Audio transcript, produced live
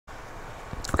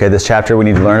Okay, this chapter we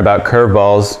need to learn about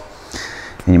curveballs.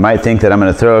 And you might think that I'm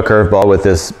going to throw a curveball with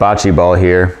this bocce ball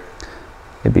here.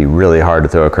 It'd be really hard to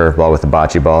throw a curveball with a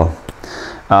bocce ball.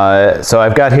 So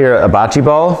I've got here a bocce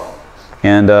ball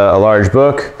and a large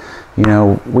book. You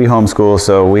know, we homeschool,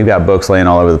 so we've got books laying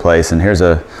all over the place. And here's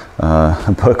a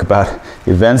book about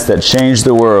events that changed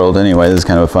the world. Anyway, this is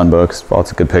kind of a fun book.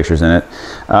 Lots of good pictures in it.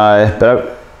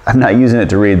 But I'm not using it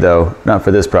to read, though. Not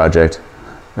for this project.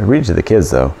 I read it to the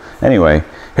kids, though. Anyway,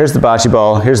 here's the bocce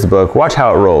ball. Here's the book. Watch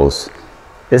how it rolls.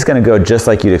 It's going to go just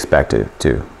like you'd expect it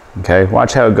to. Okay?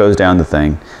 Watch how it goes down the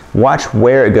thing. Watch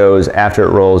where it goes after it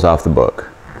rolls off the book.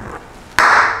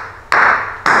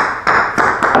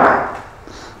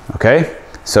 Okay?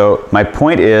 So my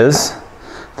point is,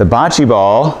 the bocce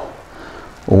ball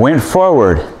went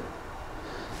forward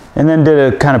and then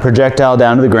did a kind of projectile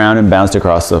down to the ground and bounced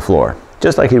across the floor,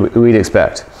 just like we'd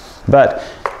expect. But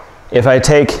if I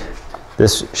take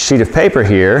this sheet of paper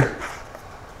here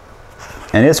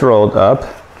and it's rolled up,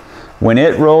 when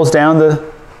it rolls down the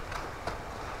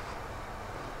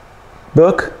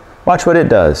book, watch what it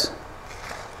does.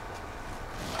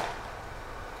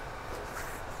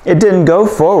 It didn't go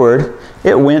forward,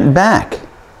 it went back.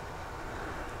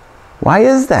 Why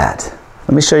is that?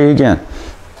 Let me show you again.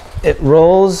 It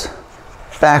rolls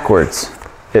backwards.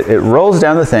 It rolls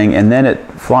down the thing and then it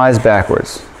flies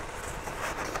backwards.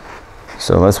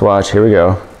 So let's watch, here we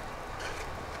go.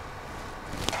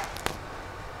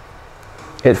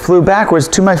 It flew backwards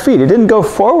to my feet. It didn't go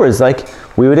forwards like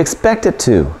we would expect it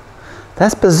to.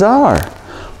 That's bizarre.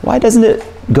 Why doesn't it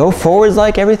go forwards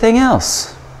like everything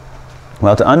else?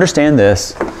 Well, to understand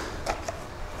this,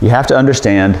 you have to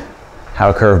understand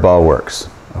how a curveball works.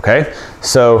 Okay?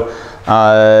 So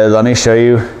let me show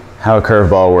you how a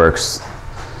curveball works.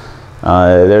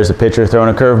 There's a pitcher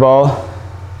throwing a curveball.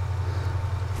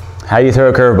 How do you throw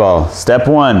a curveball? Step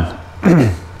one.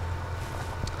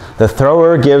 The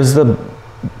thrower gives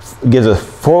a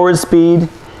forward speed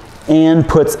and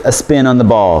puts a spin on the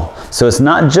ball. So it's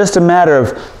not just a matter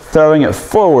of throwing it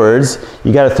forwards.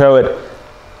 You got to throw it.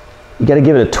 You got to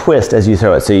give it a twist as you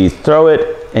throw it. So you throw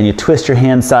it and you twist your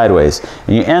hand sideways,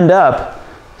 and you end up.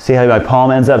 See how my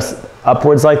palm ends up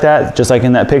upwards like that, just like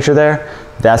in that picture there?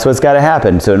 That's what's got to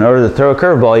happen. So in order to throw a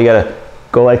curveball, you got to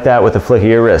go like that with a flick of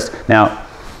your wrist. Now,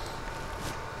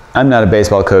 I'm not a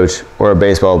baseball coach or a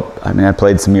baseball. I mean, I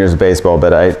played some years of baseball,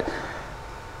 but I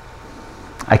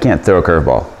can't throw a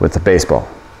curveball with a baseball.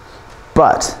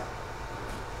 But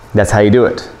that's how you do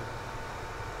it.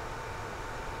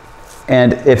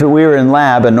 And if we were in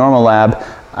lab, a normal lab,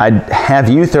 I'd have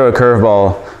you throw a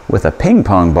curveball with a ping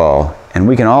pong ball, and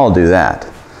we can all do that.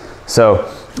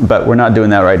 So, but we're not doing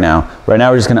that right now. Right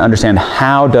now we're just going to understand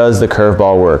how does the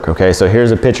curveball work. Okay, so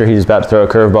here's a pitcher. He's about to throw a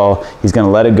curveball. He's going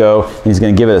to let it go. And he's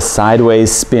going to give it a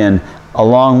sideways spin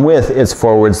along with its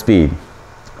forward speed.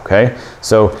 Okay,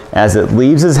 so as it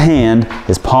leaves his hand,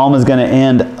 his palm is going to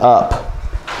end up.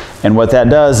 And what that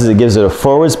does is it gives it a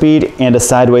forward speed and a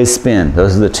sideways spin.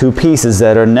 Those are the two pieces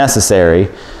that are necessary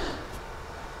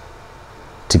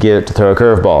to get it to throw a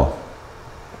curveball.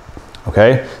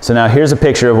 Okay, so now here's a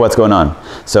picture of what's going on.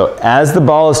 So as the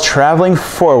ball is traveling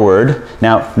forward,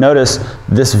 now notice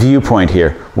this viewpoint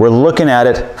here. We're looking at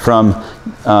it from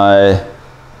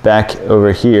back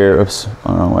over here. Oops,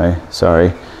 wrong way,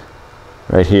 sorry.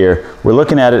 Right here. We're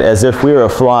looking at it as if we were a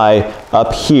fly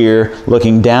up here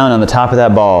looking down on the top of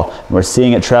that ball. And we're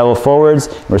seeing it travel forwards,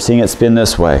 and we're seeing it spin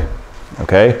this way.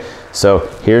 Okay, so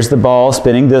here's the ball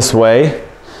spinning this way,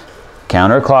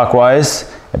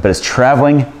 counterclockwise, but it's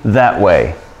traveling that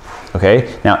way.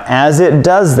 Okay, now as it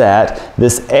does that,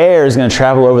 this air is going to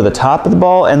travel over the top of the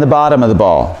ball and the bottom of the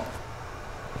ball.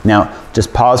 Now,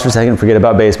 just pause for a second and forget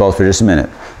about baseballs for just a minute.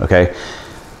 Okay,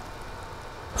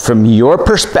 from your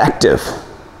perspective,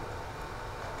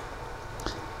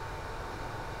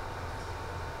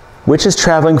 which is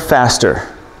traveling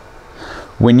faster?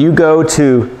 When you go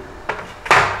to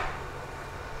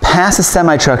pass a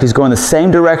semi-truck who's going the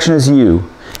same direction as you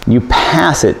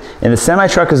pass it, and the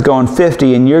semi-truck is going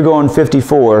 50 and you're going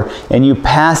 54, and you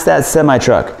pass that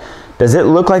semi-truck, does it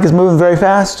look like it's moving very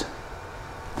fast?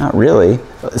 Not really.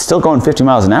 It's still going 50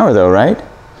 miles an hour though, right?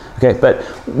 Okay, but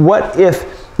what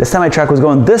if the semi-truck was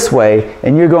going this way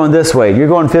and you're going this way? You're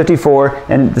going 54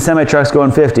 and the semi-truck's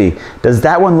going 50. Does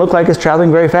that one look like it's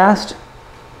traveling very fast?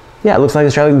 Yeah, it looks like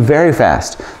it's traveling very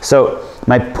fast. So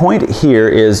my point here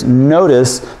is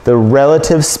notice the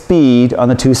relative speed on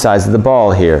the two sides of the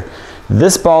ball here.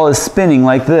 This ball is spinning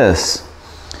like this.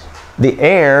 The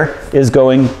air is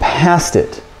going past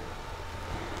it.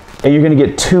 And you're going to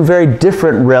get two very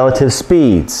different relative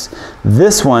speeds.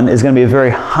 This one is going to be a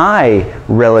very high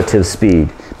relative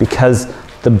speed because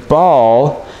the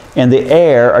ball and the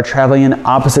air are traveling in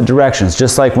opposite directions.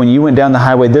 Just like when you went down the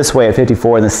highway this way at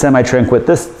 54 and the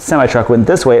semi-truck went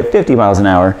this way at 50 miles an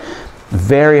hour,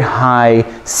 very high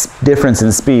difference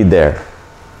in speed there.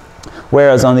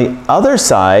 Whereas on the other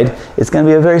side, it's going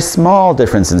to be a very small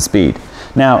difference in speed.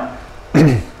 Now,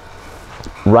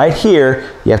 right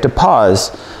here, you have to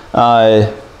pause.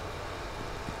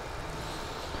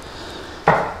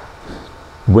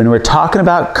 When we're talking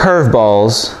about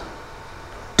curveballs,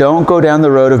 don't go down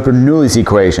the road of Bernoulli's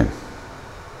equation.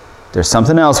 There's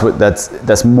something else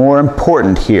that's more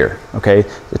important here, okay?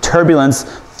 The turbulence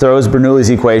throws Bernoulli's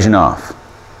equation off,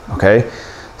 okay?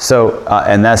 So,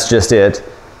 and that's just it.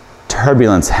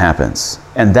 Turbulence happens,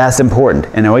 and that's important.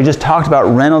 And now we just talked about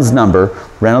Reynolds number,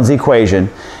 Reynolds equation,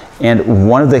 and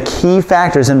one of the key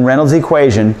factors in Reynolds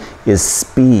equation is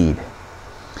speed.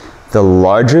 The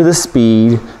larger the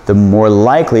speed, the more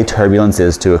likely turbulence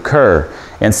is to occur.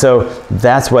 And so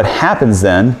that's what happens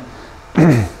then.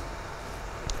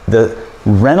 The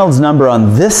Reynolds number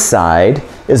on this side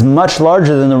is much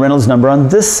larger than the Reynolds number on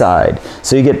this side.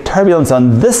 So you get turbulence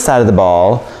on this side of the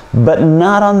ball, but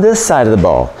not on this side of the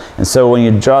ball. And so when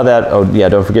you draw that, oh yeah,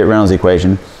 don't forget Reynolds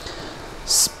equation.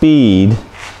 Speed,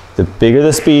 the bigger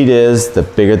the speed is, the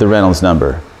bigger the Reynolds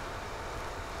number.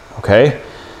 Okay?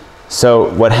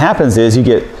 So what happens is you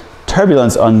get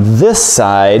turbulence on this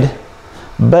side,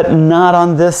 but not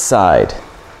on this side.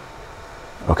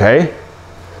 Okay?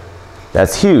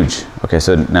 That's huge. Okay,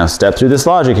 so now step through this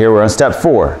logic here. We're on step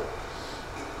 4.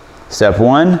 Step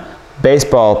 1,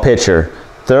 baseball pitcher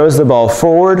throws the ball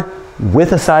forward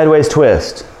with a sideways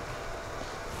twist.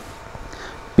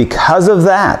 Because of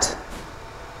that,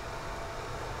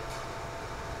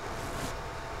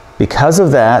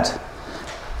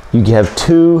 you have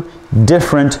two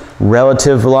different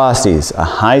relative velocities, a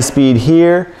high speed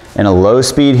here and a low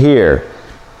speed here.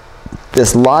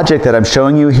 This logic that I'm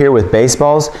showing you here with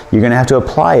baseballs, you're going to have to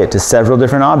apply it to several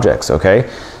different objects, okay?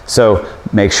 So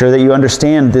make sure that you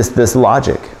understand this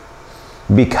logic.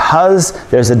 Because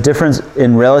there's a difference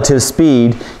in relative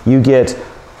speed, you get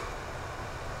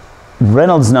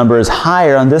Reynolds numbers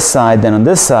higher on this side than on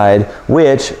this side,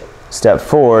 which, step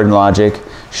 4 in logic,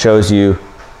 shows you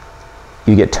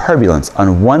get turbulence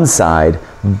on one side,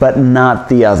 but not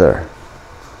the other.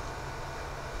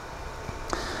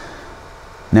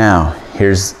 Now,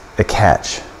 here's the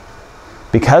catch.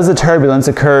 Because the turbulence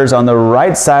occurs on the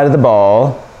right side of the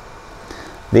ball,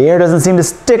 the air doesn't seem to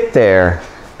stick there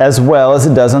as well as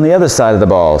it does on the other side of the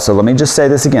ball. So let me just say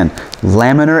this again.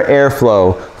 Laminar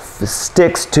airflow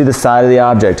sticks to the side of the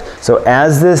object. So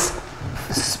as this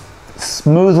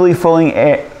smoothly flowing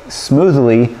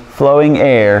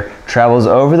air travels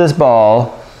over this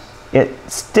ball, it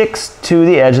sticks to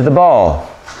the edge of the ball.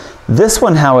 This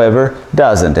one, however,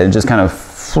 doesn't. It just kind of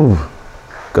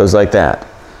goes like that.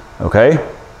 Okay?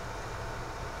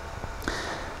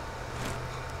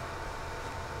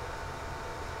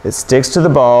 It sticks to the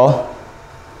ball,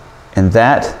 and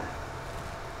that,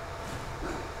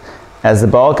 as the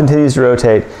ball continues to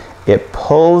rotate, it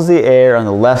pulls the air on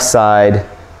the left side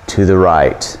to the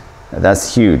right. Now,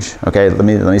 that's huge. Okay, let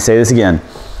me say this again.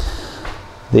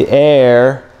 The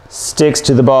air sticks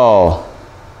to the ball.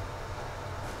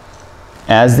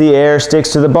 As the air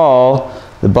sticks to the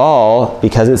ball,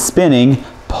 because it's spinning,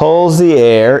 pulls the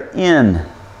air in.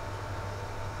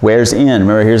 Where's in?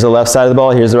 Remember, here's the left side of the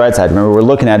ball, here's the right side. Remember, we're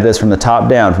looking at this from the top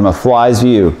down, from a fly's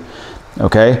view.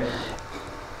 Okay?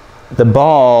 The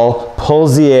ball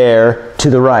pulls the air to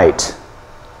the right.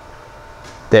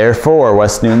 Therefore,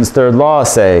 what's Newton's third law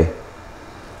say?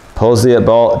 Pulls the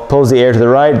air to the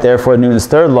right, therefore Newton's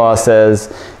third law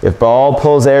says, if ball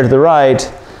pulls air to the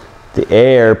right, the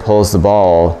air pulls the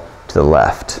ball to the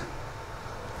left.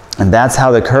 And that's how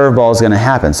the curveball is going to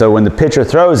happen. So when the pitcher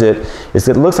throws it, it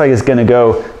looks like it's going to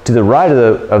go to the right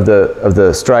of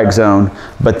the strike zone,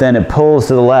 but then it pulls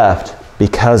to the left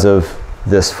because of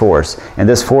this force. And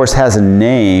this force has a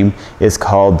name. It's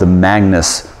called the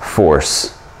Magnus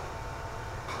force.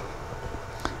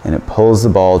 And it pulls the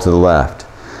ball to the left.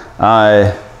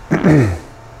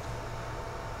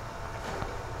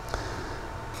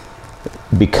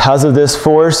 Because of this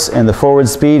force and the forward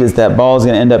speed, is that ball is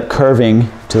going to end up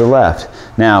curving to the left.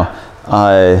 Now,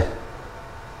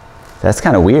 that's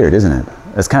kind of weird, isn't it?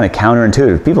 That's kind of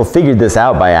counterintuitive. People figured this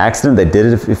out by accident. They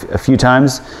did it a few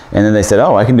times, and then they said,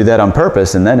 oh, I can do that on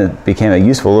purpose, and then it became a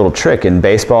useful little trick in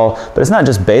baseball. But it's not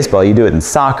just baseball. You do it in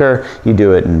soccer. You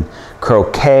do it in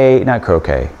croquet. Not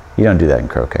croquet. You don't do that in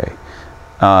croquet.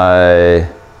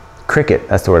 Cricket,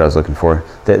 that's the word I was looking for.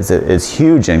 It's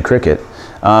huge in cricket.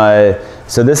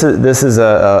 So this is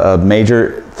a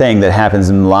major thing thing that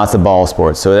happens in lots of ball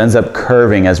sports. So it ends up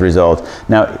curving as a result.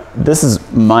 Now, this is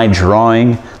my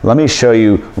drawing. Let me show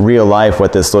you real life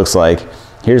what this looks like.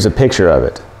 Here's a picture of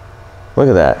it. Look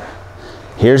at that.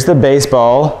 Here's the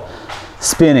baseball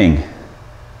spinning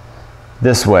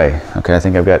this way. Okay, I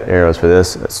think I've got arrows for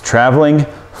this. It's traveling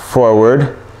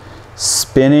forward,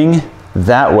 spinning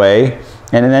that way,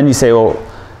 and then you say, well,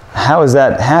 how is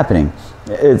that happening?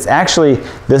 It's actually,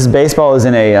 this baseball is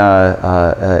in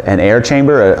an air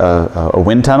chamber, a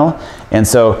wind tunnel, and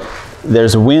so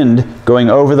there's wind going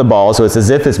over the ball, so it's as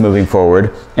if it's moving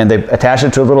forward, and they attach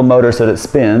it to a little motor so that it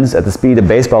spins at the speed a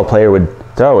baseball player would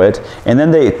throw it, and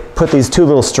then they put these two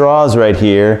little straws right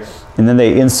here, and then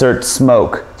they insert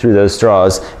smoke through those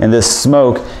straws, and this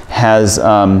smoke has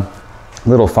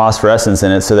little phosphorescence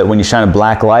in it so that when you shine a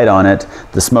black light on it,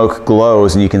 the smoke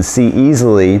glows and you can see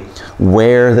easily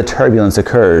where the turbulence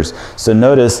occurs. So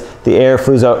notice the air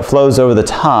flows over the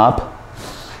top,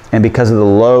 and because of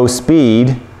the low speed,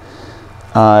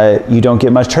 you don't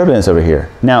get much turbulence over here.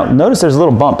 Now notice there's a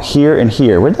little bump here and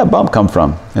here. Where did that bump come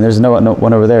from? And there's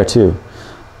one over there too.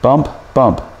 Bump,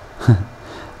 bump.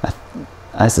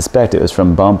 I suspect it was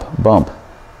from bump, bump.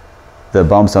 The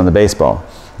bumps on the baseball.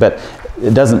 But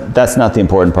it doesn't, that's not the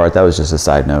important part. That was just a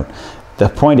side note. The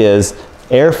point is,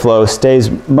 airflow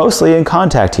stays mostly in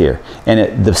contact here.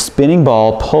 And the spinning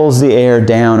ball pulls the air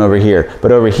down over here.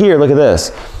 But over here, look at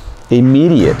this.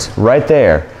 Immediate, right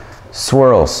there,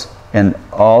 swirls. And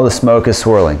all the smoke is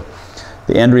swirling.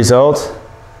 The end result,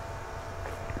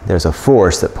 there's a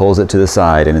force that pulls it to the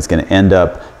side, and it's going to end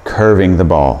up curving the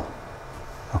ball.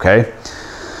 Okay?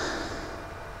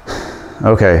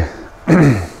 Okay.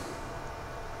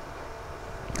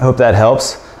 Hope that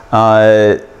helps.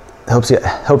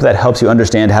 Hope that helps you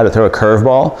understand how to throw a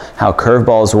curveball, how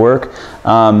curveballs work.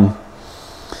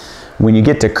 When you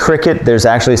get to cricket, there's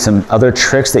actually some other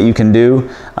tricks that you can do,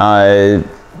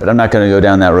 but I'm not going to go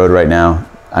down that road right now.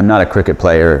 I'm not a cricket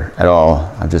player at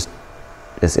all.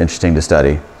 It's interesting to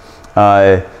study.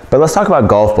 But let's talk about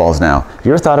golf balls now. Have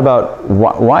you ever thought about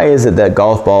why is it that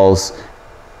golf balls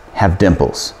have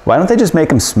dimples? Why don't they just make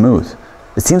them smooth?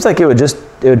 It seems like it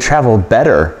would travel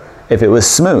better if it was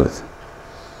smooth.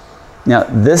 Now,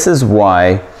 this is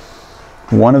why,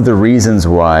 one of the reasons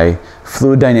why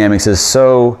fluid dynamics is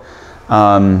so,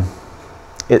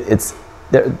 it's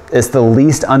the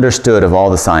least understood of all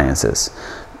the sciences.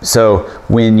 So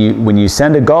when you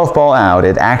send a golf ball out,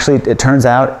 it turns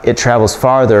out it travels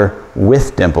farther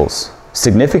with dimples,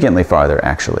 significantly farther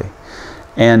actually.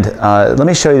 And let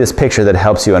me show you this picture that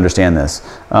helps you understand this.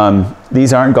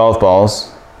 These aren't golf balls.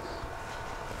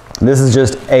 This is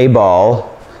just a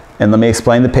ball, and let me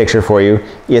explain the picture for you.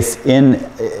 It's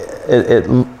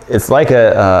like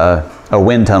a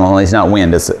wind tunnel. It's not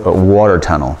wind, it's a water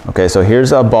tunnel. Okay, so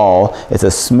here's a ball. It's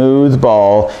a smooth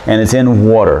ball, and it's in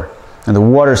water. And the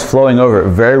water's flowing over it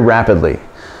very rapidly.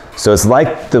 So it's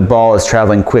like the ball is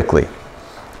traveling quickly.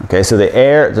 Okay, so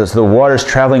the water's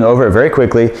traveling over it very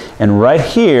quickly, and right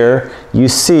here you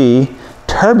see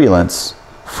turbulence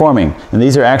forming. And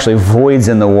these are actually voids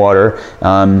in the water.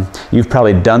 You've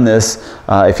probably done this.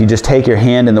 If you just take your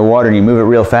hand in the water and you move it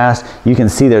real fast, you can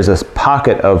see there's this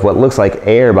pocket of what looks like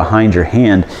air behind your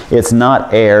hand. It's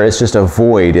not air, it's just a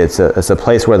void. It's a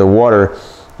place where the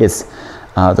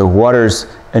water's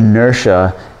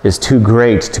inertia is too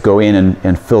great to go in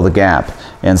and fill the gap.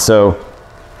 And so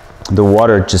the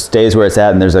water just stays where it's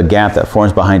at, and there's a gap that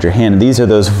forms behind your hand. And these are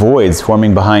those voids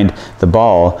forming behind the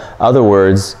ball. In other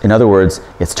words,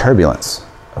 it's turbulence.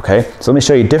 Okay, so let me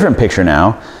show you a different picture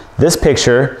now. This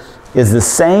picture is the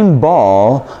same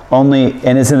ball,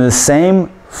 and it's in the same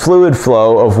fluid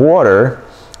flow of water,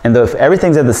 and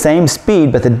everything's at the same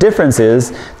speed, but the difference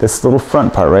is this little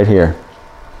front part right here.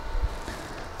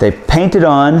 They painted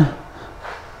on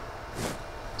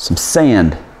some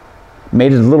sand,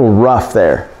 made it a little rough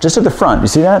there, just at the front. You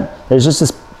see that? There's just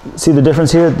this, see the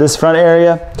difference here? This front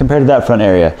area compared to that front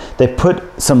area. They put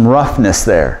some roughness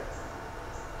there.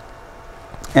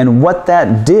 And what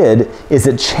that did is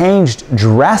it changed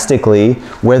drastically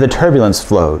where the turbulence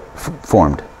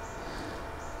formed.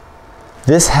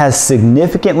 This has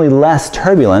significantly less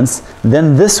turbulence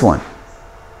than this one.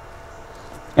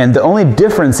 And the only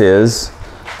difference is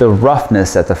the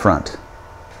roughness at the front.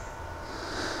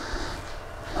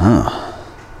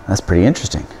 That's pretty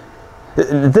interesting.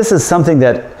 This is something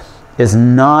that is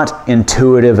not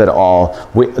intuitive at all.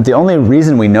 The only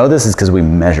reason we know this is because we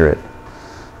measure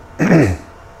it.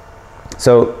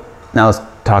 So now let's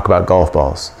talk about golf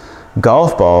balls.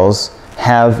 Golf balls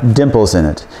have dimples in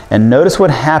it. And notice what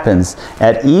happens.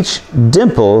 At each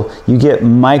dimple, you get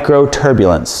micro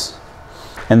turbulence.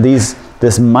 And these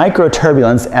this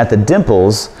microturbulence at the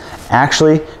dimples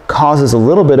actually causes a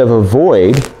little bit of a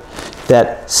void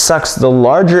that sucks the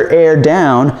larger air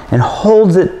down and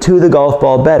holds it to the golf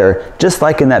ball better, just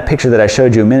like in that picture that I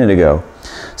showed you a minute ago.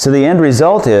 So the end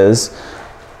result is,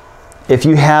 if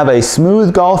you have a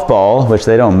smooth golf ball, which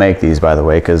they don't make these, by the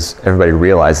way, because everybody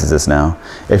realizes this now.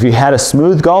 If you had a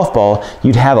smooth golf ball,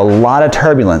 you'd have a lot of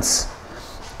turbulence.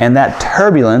 And that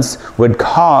turbulence would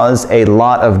cause a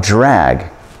lot of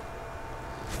drag,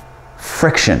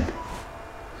 friction.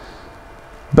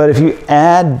 But if you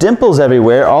add dimples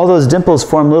everywhere, all those dimples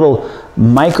form little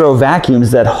micro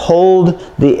vacuums that hold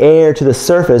the air to the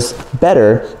surface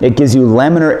better. It gives you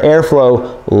laminar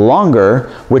airflow longer,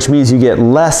 which means you get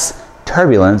less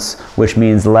turbulence, which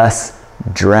means less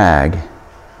drag,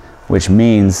 which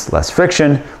means less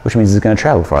friction, which means it's going to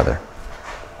travel farther.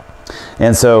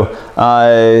 And so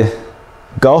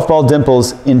golf ball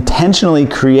dimples intentionally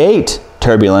create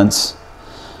turbulence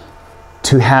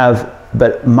to have,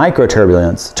 but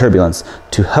microturbulence, turbulence,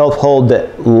 to help hold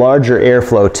the larger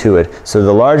airflow to it. So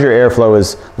the larger airflow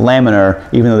is laminar,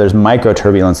 even though there's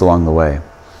microturbulence along the way.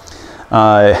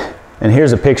 And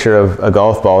here's a picture of a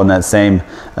golf ball in that same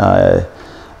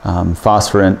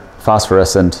phosphorescent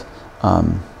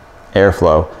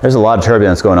airflow. There's a lot of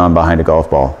turbulence going on behind a golf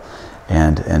ball.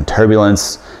 And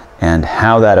turbulence and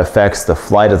how that affects the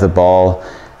flight of the ball,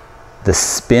 the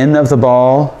spin of the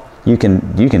ball. You can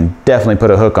definitely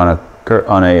put a hook on a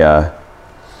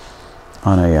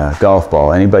golf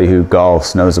ball. Anybody who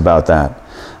golfs knows about that.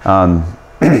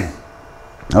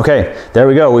 Okay, there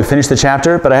we go. We finished the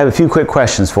chapter, but I have a few quick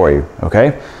questions for you.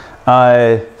 Okay,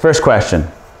 first question: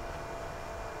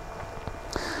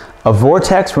 a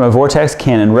vortex from a vortex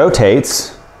cannon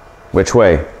rotates which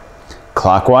way?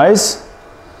 Clockwise,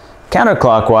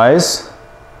 counterclockwise,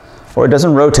 or it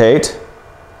doesn't rotate,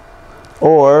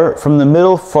 or from the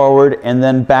middle forward and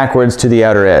then backwards to the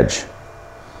outer edge?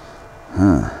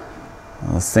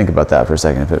 Let's think about that for a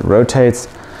second. If it rotates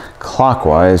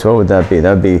clockwise, what would that be?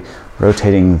 That would be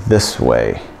rotating this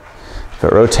way. If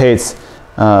it rotates,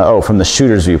 from the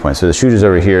shooter's viewpoint. So the shooter's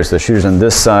over here, so the shooter's on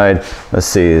this side. Let's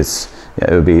see, it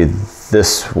would be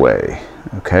this way,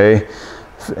 okay?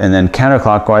 And then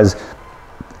counterclockwise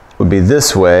would be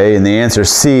this way, and the answer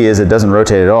C is it doesn't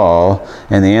rotate at all,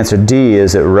 and the answer D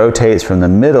is it rotates from the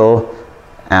middle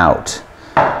out.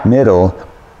 Middle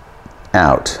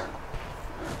out.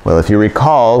 Well, if you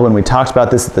recall, when we talked about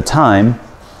this at the time,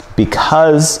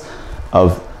 because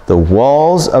of the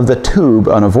walls of the tube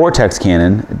on a vortex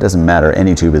cannon, it doesn't matter,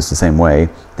 any tube is the same way,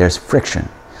 there's friction.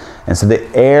 And so the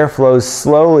air flows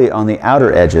slowly on the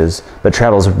outer edges, but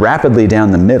travels rapidly down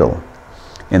the middle.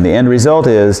 And the end result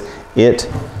is it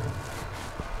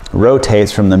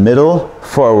rotates from the middle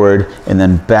forward and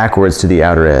then backwards to the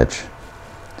outer edge.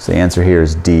 So the answer here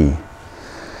is D.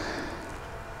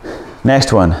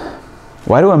 Next one.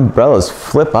 Why do umbrellas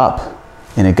flip up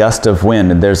in a gust of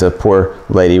wind? And there's a poor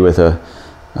lady with an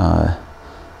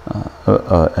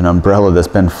umbrella that's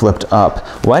been flipped up.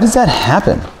 Why does that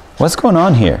happen? What's going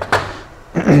on here?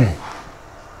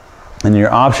 And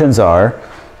your options are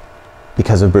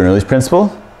because of Bernoulli's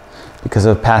principle, because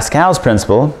of Pascal's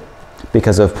principle,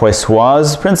 because of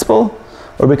Poiseuille's principle,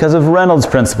 or because of Reynolds'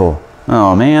 principle.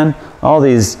 Oh man, all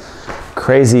these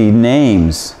crazy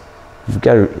names. You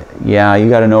got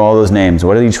to know all those names.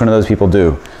 What do each one of those people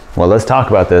do? Well, let's talk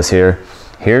about this here.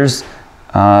 Here's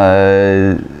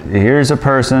a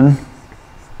person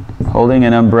holding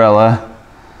an umbrella,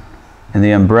 and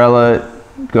the umbrella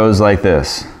goes like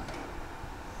this.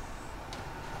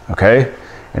 Okay?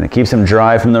 And it keeps him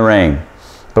dry from the rain.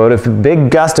 But if a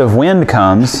big gust of wind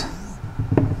comes,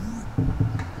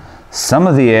 some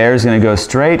of the air is going to go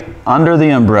straight under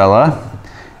the umbrella,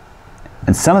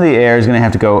 and some of the air is going to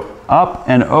have to go up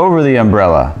and over the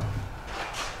umbrella.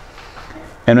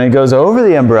 And when it goes over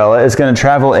the umbrella, it's going to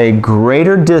travel a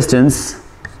greater distance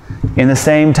in the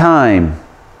same time.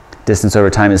 Distance over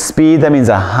time is speed. That means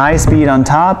a high speed on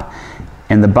top.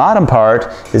 And the bottom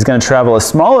part is going to travel a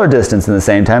smaller distance in the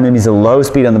same time. That means a low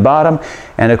speed on the bottom.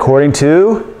 And according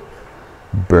to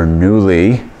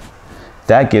Bernoulli,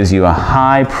 that gives you a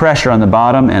high pressure on the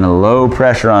bottom and a low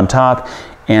pressure on top.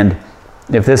 And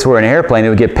if this were an airplane, it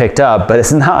would get picked up, but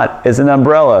it's not. It's an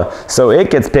umbrella. So it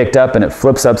gets picked up and it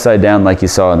flips upside down like you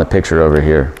saw in the picture over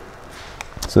here.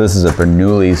 So this is a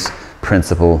Bernoulli's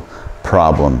principle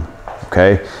problem,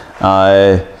 okay?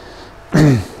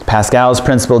 Pascal's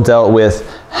principle dealt with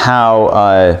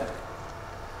how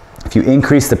if you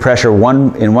increase the pressure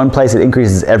in one place, it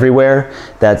increases everywhere.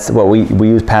 That's what we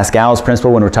use Pascal's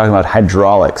principle when we're talking about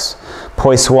hydraulics.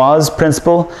 Poiseuille's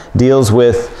principle deals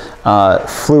with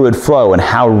fluid flow and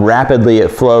how rapidly it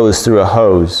flows through a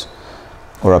hose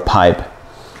or a pipe.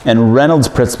 And Reynolds'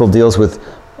 principle deals with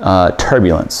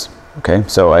turbulence. Okay,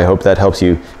 so I hope that helps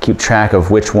you keep track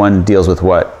of which one deals with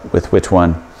what, with which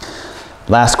one.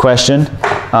 Last question.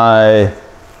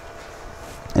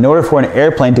 In order for an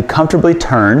airplane to comfortably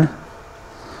turn,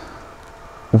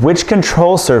 which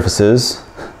control surfaces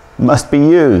must be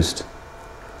used?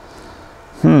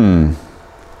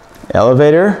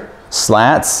 Elevator,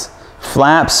 slats,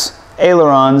 flaps,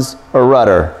 ailerons, or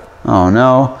rudder? Oh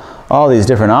no, all these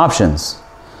different options.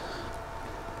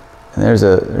 And there's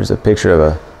a picture of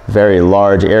a very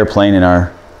large airplane in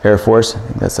our Air Force. I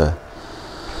think that's a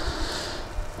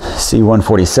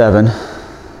C-147.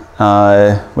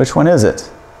 Which one is it?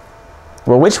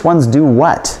 Well, which ones do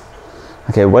what?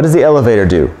 Okay, what does the elevator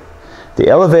do? The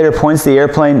elevator points the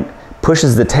airplane,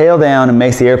 pushes the tail down and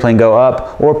makes the airplane go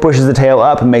up, or pushes the tail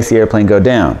up and makes the airplane go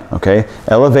down. Okay,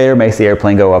 elevator makes the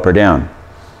airplane go up or down.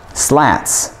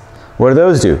 Slats, what do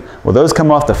those do? Well, those come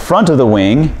off the front of the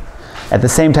wing. At the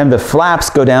same time, the flaps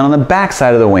go down on the back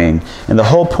side of the wing. And the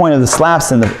whole point of the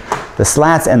slats and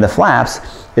the flaps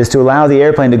is to allow the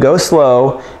airplane to go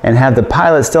slow and have the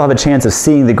pilot still have a chance of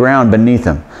seeing the ground beneath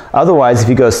them. Otherwise, if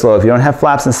you go slow, if you don't have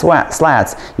flaps and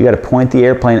slats, you got to point the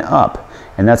airplane up.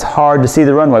 And that's hard to see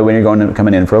the runway when you're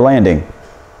coming in for a landing.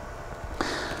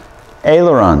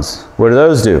 Ailerons, what do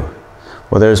those do?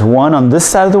 Well, there's one on this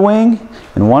side of the wing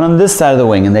and one on this side of the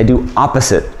wing, and they do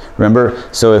opposite. Remember,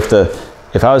 so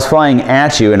if I was flying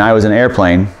at you and I was an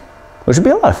airplane, which would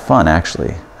be a lot of fun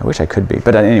actually. I wish I could be,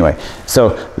 but anyway. So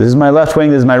this is my left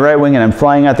wing, this is my right wing, and I'm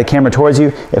flying out the camera towards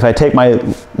you. If I take my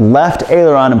left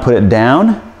aileron and put it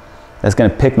down, that's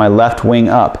going to pick my left wing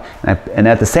up. And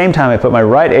at the same time I put my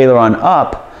right aileron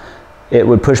up, it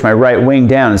would push my right wing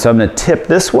down. And so I'm going to tip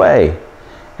this way,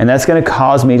 and that's going to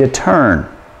cause me to turn.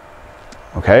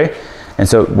 Okay? And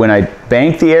so when I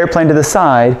bank the airplane to the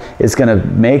side, it's going to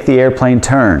make the airplane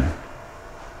turn.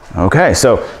 Okay,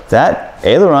 so that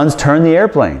ailerons turn the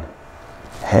airplane.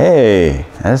 Hey,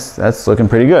 that's looking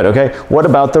pretty good. Okay, what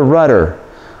about the rudder?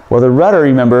 Well, the rudder,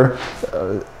 remember,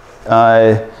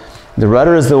 the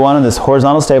rudder is the one on this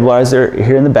horizontal stabilizer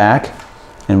here in the back.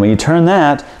 And when you turn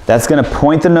that, that's going to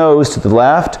point the nose to the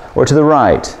left or to the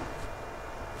right.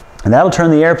 And that'll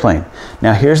turn the airplane.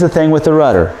 Now, here's the thing with the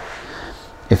rudder.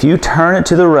 If you turn it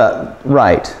to the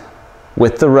right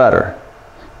with the rudder,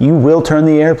 you will turn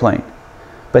the airplane.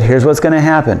 But here's what's going to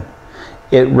happen.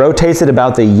 It rotates it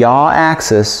about the yaw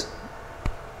axis.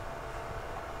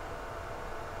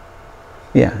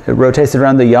 Yeah, it rotates it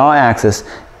around the yaw axis,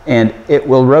 and it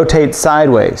will rotate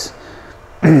sideways.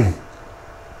 And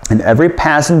every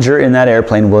passenger in that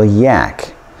airplane will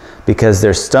yak because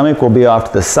their stomach will be off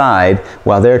to the side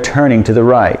while they're turning to the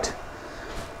right.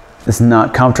 It's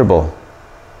not comfortable.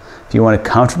 If you want a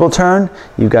comfortable turn,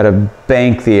 you've got to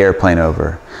bank the airplane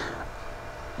over.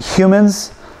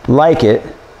 Humans like it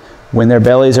when their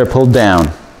bellies are pulled down.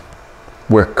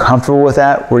 We're comfortable with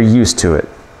that. We're used to it.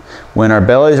 When our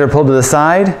bellies are pulled to the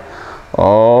side,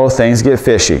 oh, things get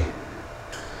fishy.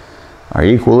 Our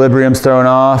equilibrium's thrown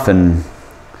off, and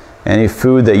any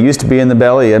food that used to be in the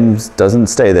belly doesn't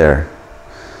stay there.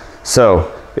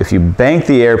 So if you bank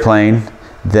the airplane,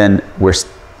 then we're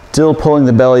still pulling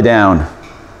the belly down.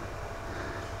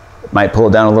 It might pull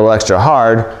it down a little extra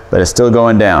hard, but it's still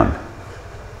going down.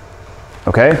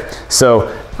 Okay,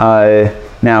 so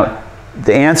now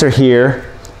the answer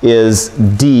here is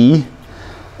D,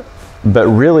 but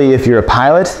really if you're a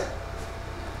pilot,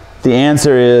 the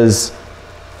answer is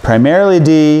primarily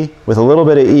D with a little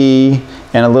bit of E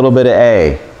and a little bit of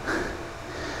A.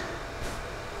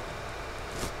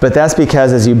 But that's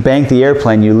because as you bank the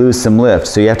airplane, you lose some lift.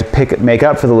 So you have to make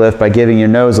up for the lift by giving your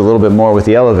nose a little bit more with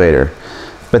the elevator.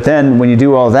 But then when you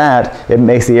do all that, it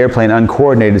makes the airplane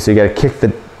uncoordinated, so you got to kick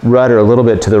the rudder a little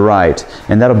bit to the right,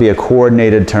 and that'll be a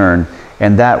coordinated turn,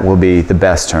 and that will be the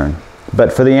best turn.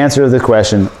 But for the answer to the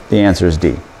question, the answer is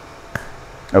D.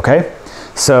 Okay?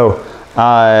 So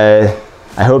I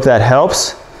hope that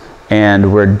helps,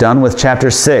 and we're done with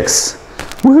chapter 6.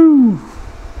 Woohoo!